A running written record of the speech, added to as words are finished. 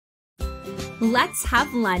Let's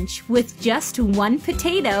have lunch with just 1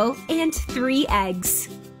 potato and 3 eggs.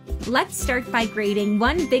 Let's start by grating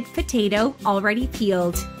 1 big potato already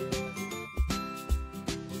peeled.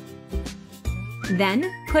 Then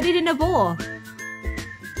put it in a bowl.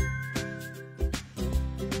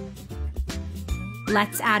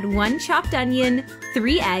 Let's add 1 chopped onion,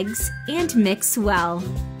 3 eggs, and mix well.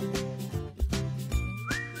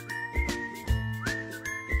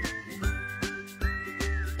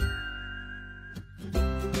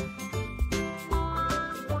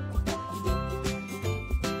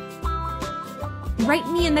 Write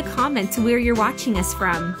me in the comments where you're watching us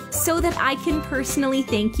from, so that I can personally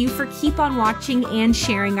thank you for keep on watching and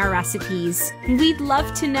sharing our recipes. We'd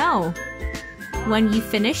love to know. When you've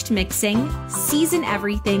finished mixing, season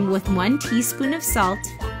everything with 1 teaspoon of salt,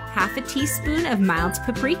 half a teaspoon of mild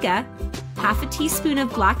paprika, half a teaspoon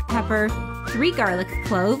of black pepper, 3 garlic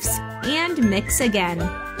cloves, and mix again.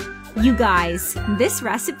 You guys, this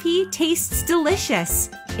recipe tastes delicious.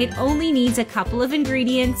 It only needs a couple of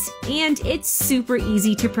ingredients, and it's super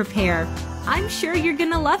easy to prepare. I'm sure you're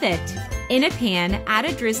gonna love it. In a pan, add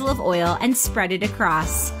a drizzle of oil and spread it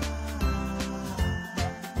across.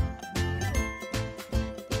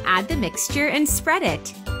 Add the mixture and spread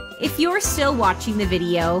it. If you're still watching the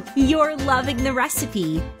video, you're loving the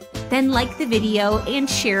recipe. Then like the video and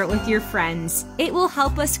share it with your friends. It will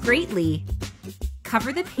help us greatly.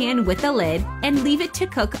 Cover the pan with a lid and leave it to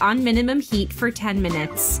cook on minimum heat for 10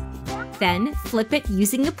 minutes. Then flip it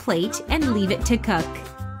using a plate and leave it to cook.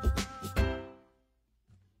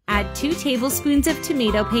 Add 2 tablespoons of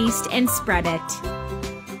tomato paste and spread it.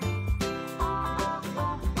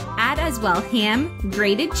 Add as well ham,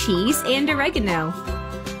 grated cheese, and oregano.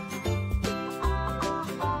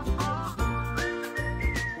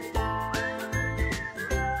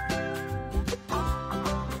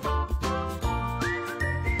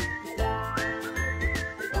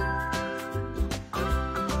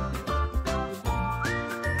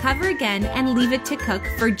 Cover again and leave it to cook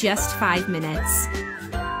for just 5 minutes.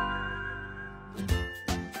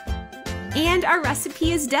 And our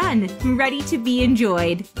recipe is done, ready to be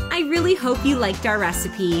enjoyed. I really hope you liked our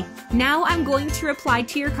recipe. Now I'm going to reply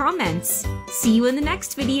to your comments. See you in the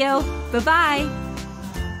next video. Bye-bye!